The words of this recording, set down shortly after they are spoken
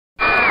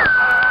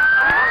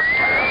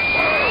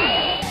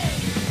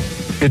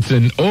It's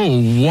an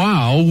oh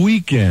wow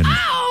weekend.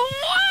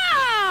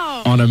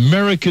 Oh wow! On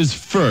America's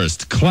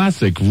first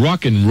classic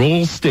rock and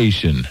roll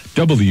station,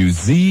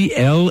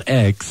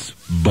 WZLX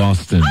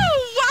Boston.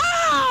 Oh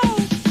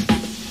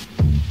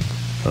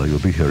wow! You'll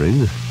be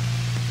hearing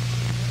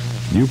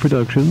new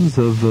productions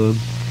of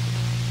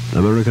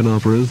American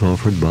operas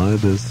offered by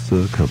this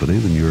company,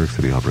 the New York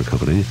City Opera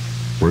Company.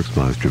 Works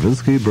by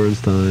Stravinsky,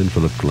 Bernstein,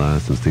 Philip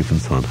Glass, and Stephen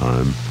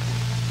Sondheim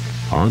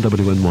on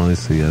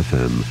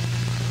WNYC-FM.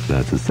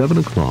 That's at 7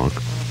 o'clock.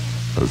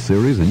 A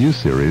new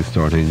series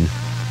starting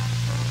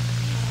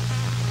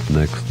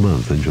next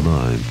month in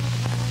July.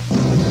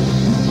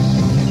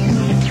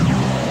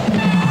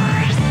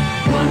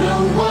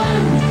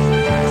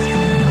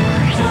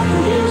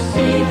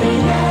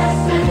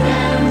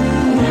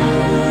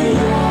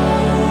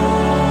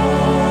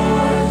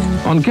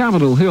 101 On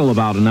Capitol Hill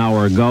about an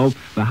hour ago,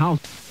 the House...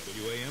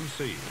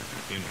 WAMC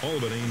in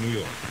Albany, New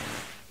York.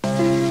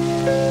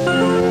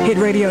 Hit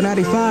Radio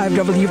 95,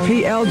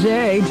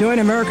 WPLJ. Join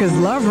America's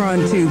Love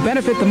Run to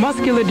benefit the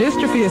Muscular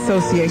Dystrophy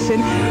Association.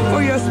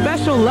 For your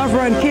special Love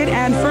Run kit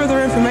and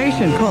further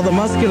information, call the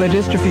Muscular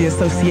Dystrophy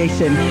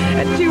Association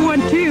at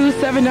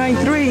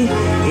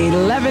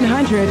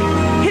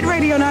 212-793-1100. Hit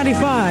Radio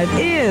 95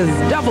 is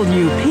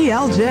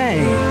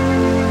WPLJ.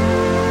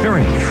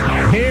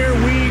 Here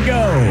we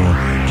go.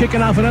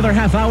 Kicking off another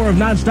half hour of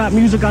nonstop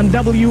music on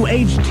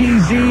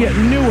WHTZ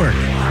Newark,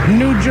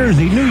 New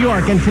Jersey, New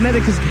York, and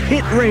Connecticut's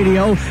hit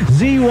radio,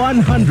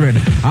 Z100,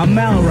 a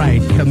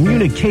Malrite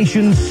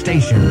communications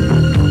station.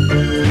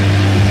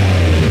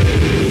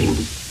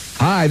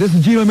 Hi, this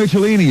is Gino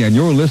Michelini, and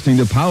you're listening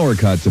to Power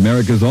Cuts,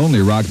 America's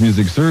only rock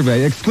music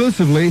survey,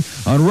 exclusively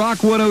on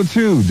Rock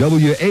 102,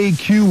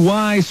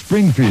 WAQY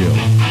Springfield.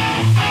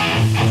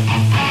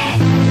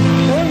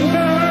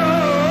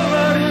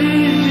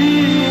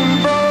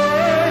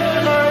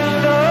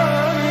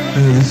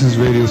 This is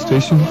radio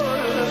station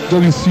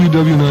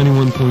WCW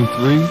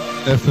 91.3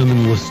 FM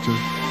in Worcester.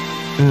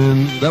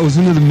 And that was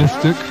Into the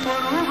Mystic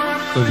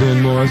of Van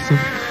Morrison.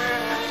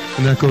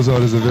 And that goes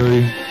out as a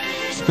very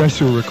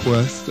special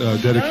request,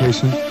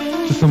 dedication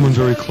to someone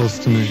very close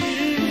to me.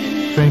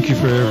 Thank you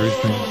for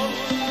everything.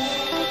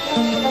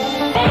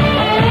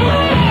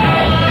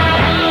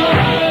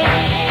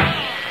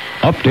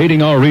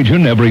 Updating our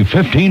region every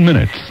 15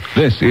 minutes.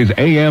 This is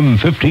AM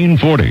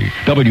 1540,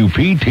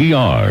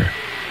 WPTR.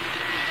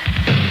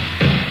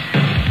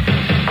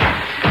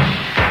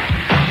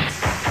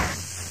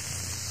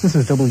 This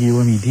is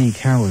WMED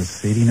Calais,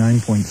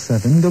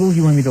 89.7,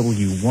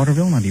 WMEW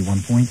Waterville,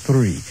 91.3,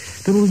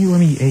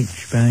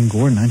 WMEH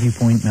Bangor,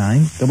 90.9,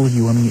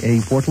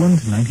 WMEA Portland,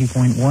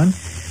 90.1,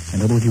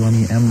 and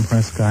WMEM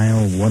Presque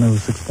Isle,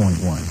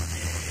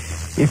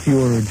 106.1. If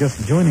you're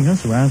just joining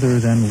us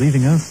rather than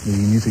leaving us, the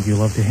Music You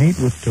Love to Hate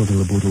with Toby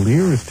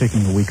LeBoudelier is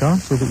taking a week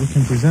off so that we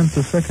can present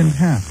the second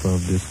half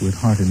of this With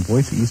Heart and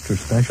Voice Easter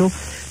special.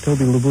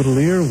 Toby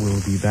LeBoudelier will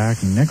be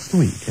back next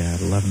week at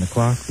 11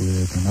 o'clock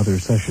with another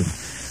session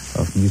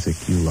of Music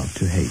You Love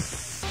to Hate.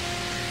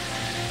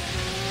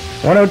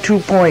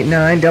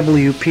 102.9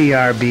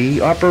 WPRB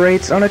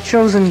operates on a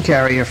chosen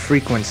carrier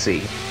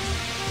frequency.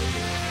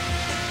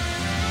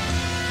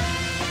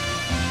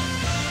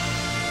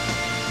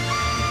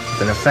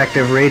 With an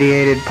effective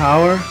radiated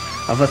power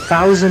of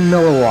 1,000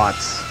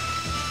 milliwatts.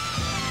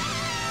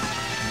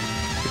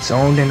 It's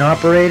owned and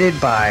operated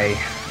by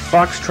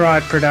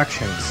Foxtrot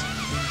Productions.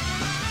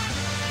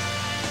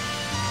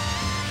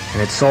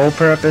 And its sole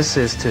purpose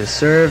is to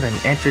serve and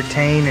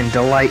entertain and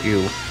delight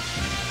you.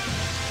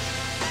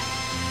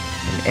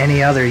 And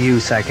any other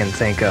use I can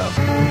think of.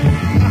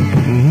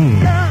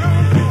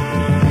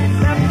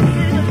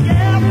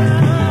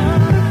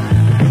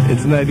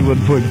 It's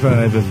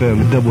 91.5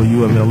 FM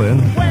WMLN.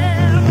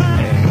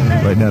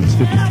 Right now it's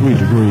 53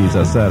 degrees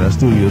outside our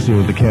studios here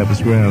at the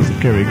campus grounds of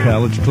Cary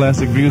College.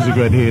 Classic music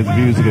right here, the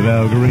music of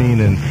Al Green,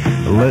 and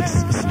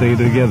Let's Stay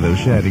Together,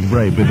 shining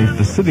bright beneath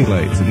the city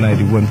lights at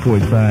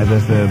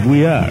 91.5 FM.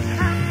 We are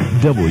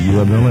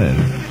WMLN.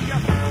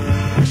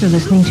 You're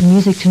listening to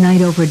music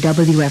tonight over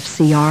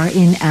WFCR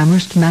in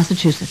Amherst,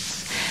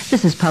 Massachusetts.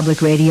 This is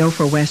public radio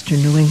for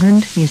Western New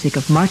England. Music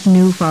of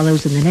Martineau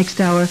follows in the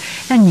next hour,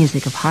 and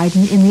music of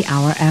Haydn in the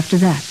hour after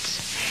that.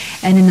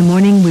 And in the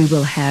morning, we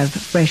will have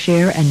Fresh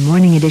Air and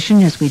Morning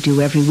Edition, as we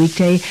do every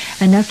weekday.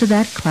 And after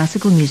that,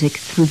 classical music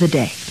through the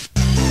day.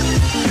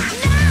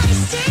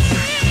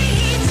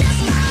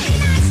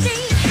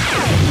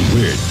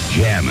 We're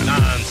jamming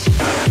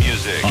non-stop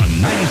music on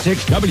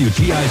 96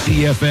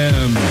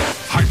 WTIC-FM,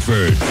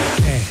 Hartford.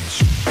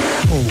 Cash.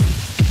 Oh,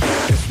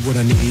 that's what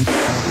I need.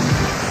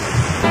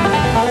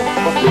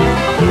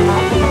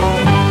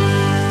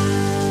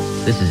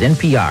 This is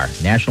NPR,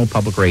 National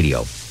Public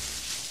Radio.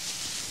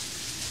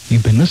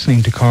 You've been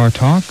listening to Car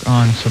Talk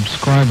on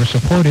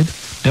subscriber-supported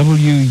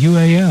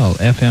WUAL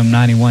FM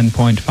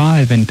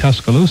 91.5 in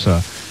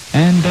Tuscaloosa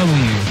and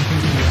WUAL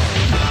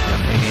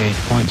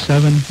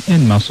 88.7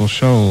 in Muscle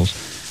Shoals.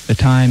 The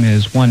time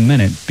is 1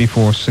 minute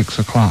before 6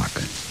 o'clock.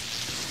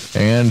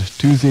 And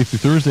Tuesday through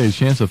Thursday, a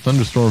chance of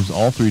thunderstorms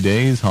all 3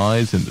 days,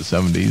 highs in the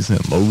 70s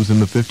and lows in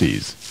the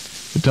 50s.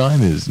 The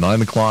time is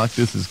 9 o'clock.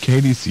 This is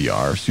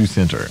KDCR Sioux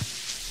Center.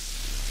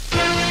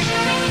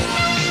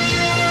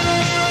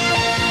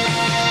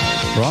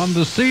 From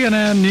the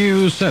CNN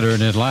News Center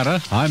in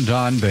Atlanta, I'm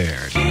Don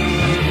Baird.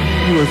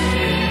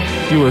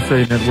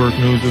 USA Network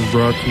News is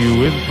brought to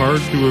you in part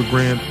through a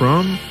grant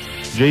from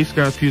J.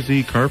 Scott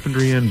Pusey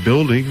Carpentry and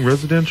Building,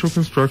 Residential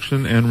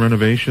Construction and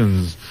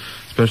Renovations.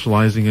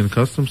 Specializing in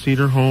custom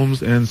cedar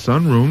homes and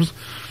sunrooms,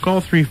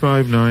 call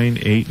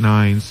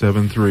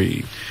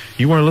 359-8973.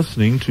 You are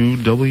listening to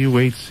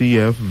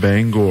WHCF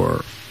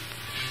Bangor.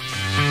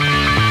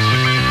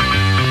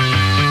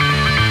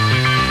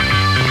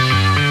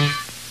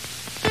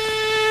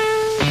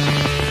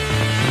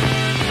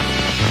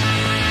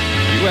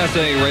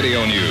 USA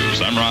Radio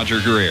News. I'm Roger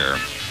Greer.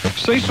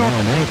 Say so.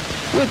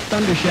 With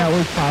thunder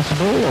showers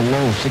possible, a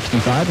low of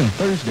 65, and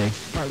Thursday,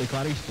 partly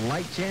cloudy,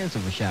 slight chance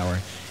of a shower,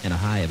 and a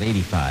high of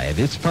 85.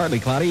 It's partly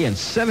cloudy and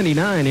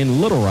 79 in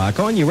Little Rock.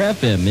 On your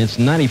FM, it's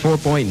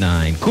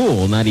 94.9.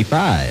 Cool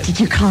 95. Did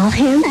you call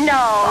him?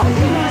 No.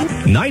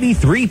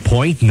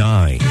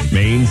 93.9.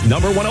 Maine's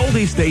 #1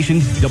 oldie station,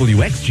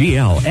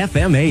 WXGL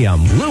FM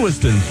AM,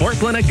 Lewiston,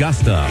 Portland,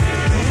 Augusta.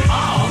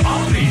 All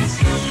oldies.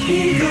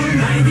 Eagle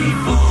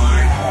 94.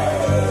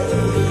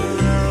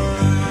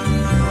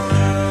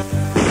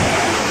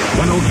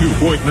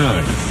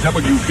 102.9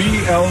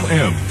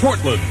 WBLM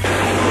Portland.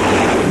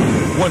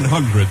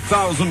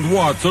 100,000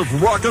 watts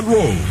of rock and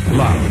roll.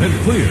 Loud and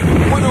clear.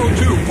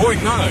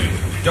 102.9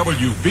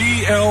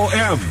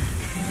 WBLM.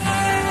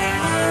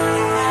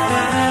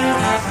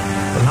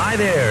 Well, hi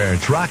there.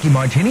 It's Rocky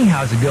Martini.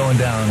 How's it going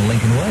down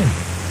Lincoln Way?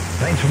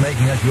 Thanks for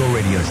making us your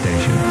radio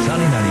station.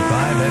 Sunny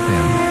 95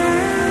 FM.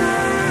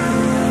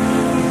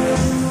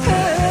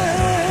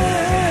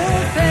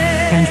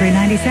 Country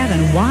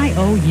 97,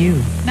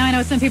 YOU. Now, I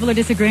know some people are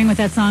disagreeing with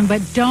that song,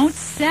 but don't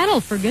settle.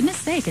 For goodness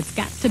sake, it's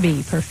got to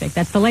be perfect.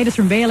 That's the latest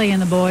from Bailey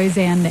and the Boys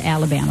and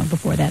Alabama.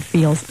 Before that,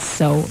 feels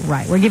so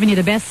right. We're giving you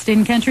the best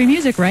in country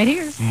music right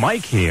here.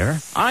 Mike here.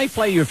 I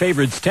play your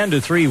favorites 10 to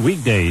 3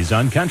 weekdays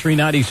on Country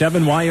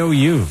 97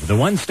 YOU, the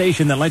one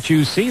station that lets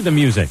you see the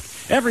music.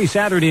 Every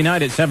Saturday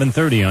night at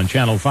 7:30 on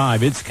Channel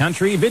 5, it's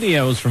Country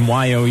Videos from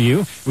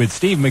YOU with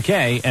Steve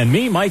McKay and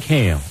me, Mike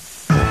Hale.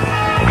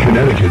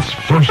 Connecticut's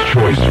first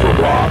choice for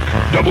rock,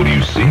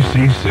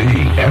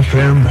 WCCC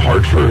FM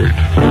Hartford.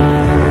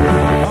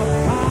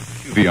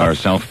 QVR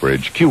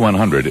Southbridge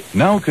Q100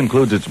 now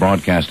concludes its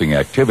broadcasting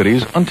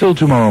activities until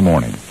tomorrow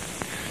morning.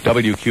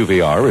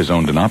 WQVR is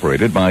owned and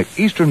operated by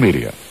Eastern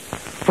Media.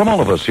 From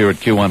all of us here at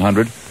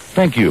Q100,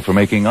 thank you for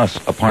making us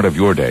a part of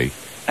your day,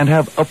 and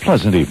have a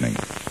pleasant evening.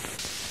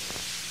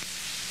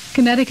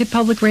 Connecticut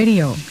Public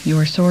Radio,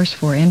 your source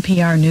for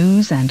NPR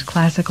news and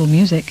classical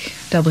music.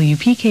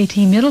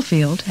 WPKT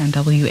Middlefield and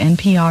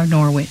WNPR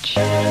Norwich.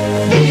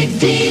 Big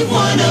D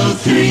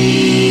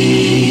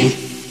 103.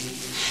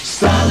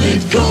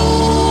 Solid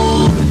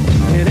gold.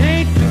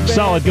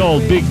 Solid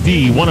Gold, Big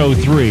D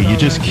 103. You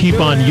just keep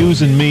on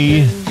using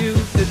me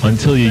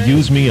until you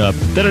use me up.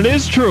 Then it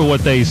is true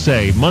what they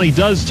say. Money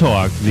does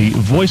talk. The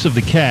voice of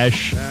the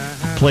cash,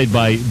 played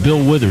by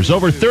Bill Withers.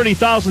 Over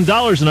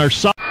 $30,000 in our